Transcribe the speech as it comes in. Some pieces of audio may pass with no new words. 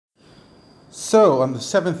So, on the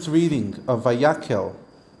seventh reading of Vayakel,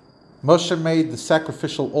 Moshe made the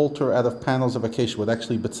sacrificial altar out of panels of acacia wood,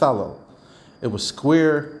 actually Betzalel. It was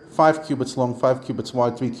square, 5 cubits long, 5 cubits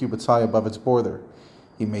wide, 3 cubits high above its border.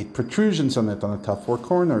 He made protrusions on it on the top 4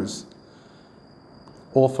 corners,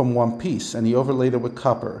 all from one piece, and he overlaid it with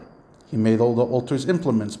copper. He made all the altar's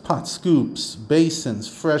implements, pots, scoops, basins,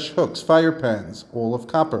 fresh hooks, fire pans, all of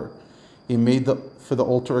copper. He made for the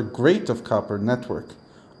altar a grate of copper network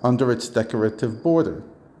under its decorative border.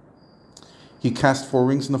 He cast 4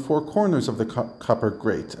 rings in the 4 corners of the copper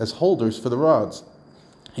grate as holders for the rods.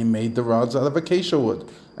 He made the rods out of acacia wood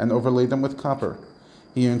and overlaid them with copper.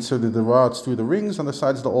 He inserted the rods through the rings on the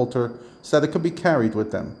sides of the altar so that it could be carried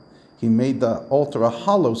with them. He made the altar a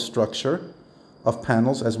hollow structure of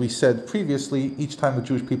panels. As we said previously, each time the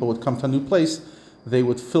Jewish people would come to a new place, they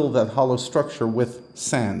would fill that hollow structure with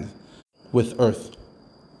sand, with earth.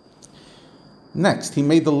 Next, he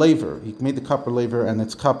made the laver. He made the copper laver and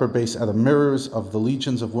its copper base out of mirrors of the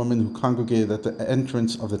legions of women who congregated at the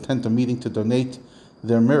entrance of the tent of meeting to donate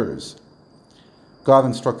their mirrors. God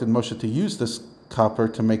instructed Moshe to use this copper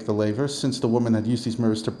to make the laver. Since the woman had used these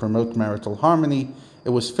mirrors to promote marital harmony,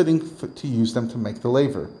 it was fitting to use them to make the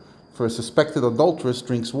laver. For a suspected adulteress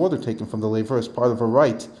drinks water taken from the laver as part of a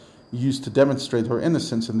rite used to demonstrate her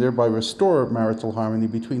innocence and thereby restore marital harmony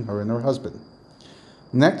between her and her husband.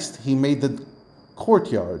 Next, he made the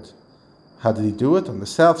courtyard. How did he do it? On the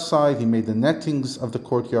south side, he made the nettings of the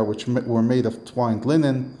courtyard, which were made of twined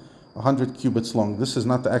linen, 100 cubits long. This is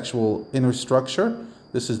not the actual inner structure.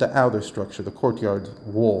 This is the outer structure, the courtyard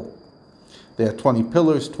wall. They had 20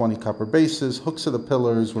 pillars, 20 copper bases. Hooks of the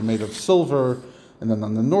pillars were made of silver. And then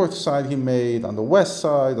on the north side he made, on the west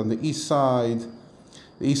side, on the east side.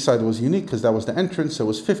 The east side was unique because that was the entrance. So it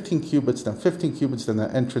was 15 cubits, then 15 cubits, then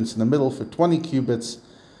the entrance in the middle for 20 cubits.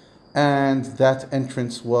 And that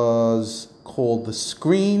entrance was called the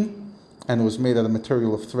screen, and it was made out of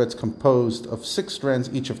material of threads composed of 6 strands,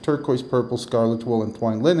 each of turquoise, purple, scarlet wool, and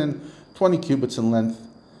twined linen, 20 cubits in length,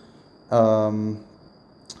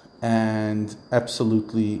 and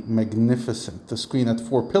absolutely magnificent. The screen had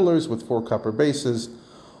 4 pillars with 4 copper bases.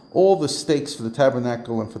 All the stakes for the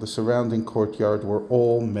tabernacle and for the surrounding courtyard were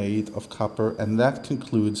all made of copper, and that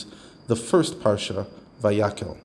concludes the first parsha, Vayakel.